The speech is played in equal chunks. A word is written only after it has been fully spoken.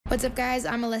What's up, guys?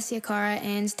 I'm Alessia Cara,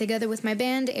 and together with my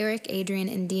band, Eric, Adrian,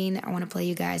 and Dean, I want to play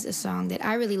you guys a song that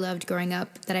I really loved growing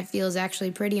up that I feel is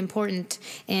actually pretty important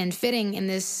and fitting in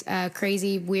this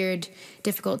crazy, weird,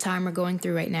 difficult time we're going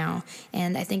through right now.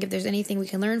 And I think if there's anything we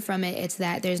can learn from it, it's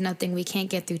that there's nothing we can't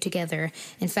get through together.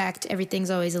 In fact, everything's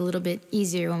always a little bit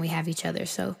easier when we have each other.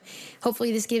 So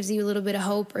hopefully this gives you a little bit of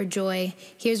hope or joy.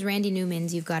 Here's Randy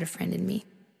Newman's You've Got a Friend in Me.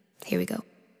 Here we go.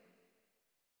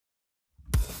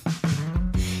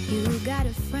 You got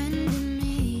a friend in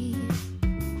me.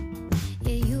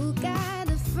 Yeah, you got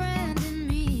a friend in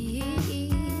me.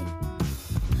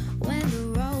 When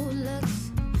the road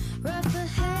looks rough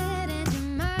ahead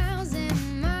and miles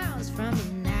from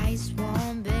a nice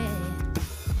warm bed,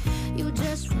 you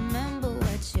just remember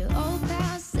what your old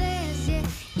pal says. Yeah,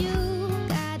 you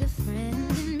got a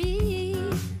friend in me.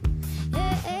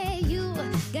 Yeah, you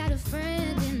got a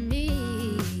friend in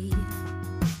me.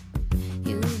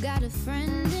 You got a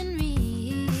friend in me.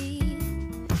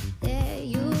 Yeah,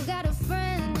 you got a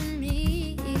friend in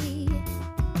me.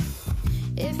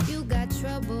 If you got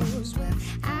troubles, well,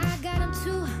 I got them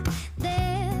too.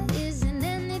 There isn't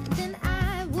anything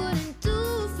I wouldn't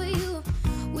do for you.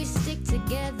 We stick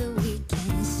together, we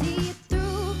can see it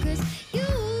through. 'Cause you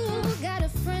got a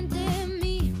friend in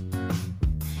me.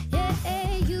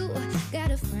 Yeah, you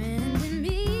got a friend in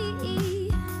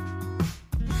me.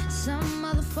 Some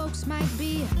other folks might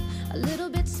be a little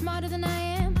bit smarter than I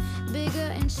am,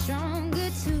 bigger and stronger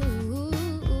too,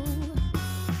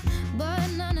 but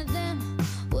none of them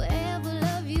will ever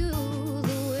love you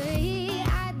the way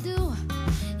I do.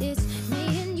 It's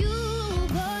me and you,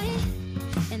 boy,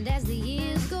 and as the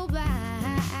years go by,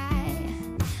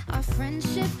 our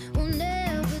friendship will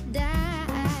never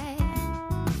die.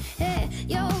 Hey,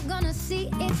 you're gonna see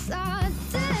it's our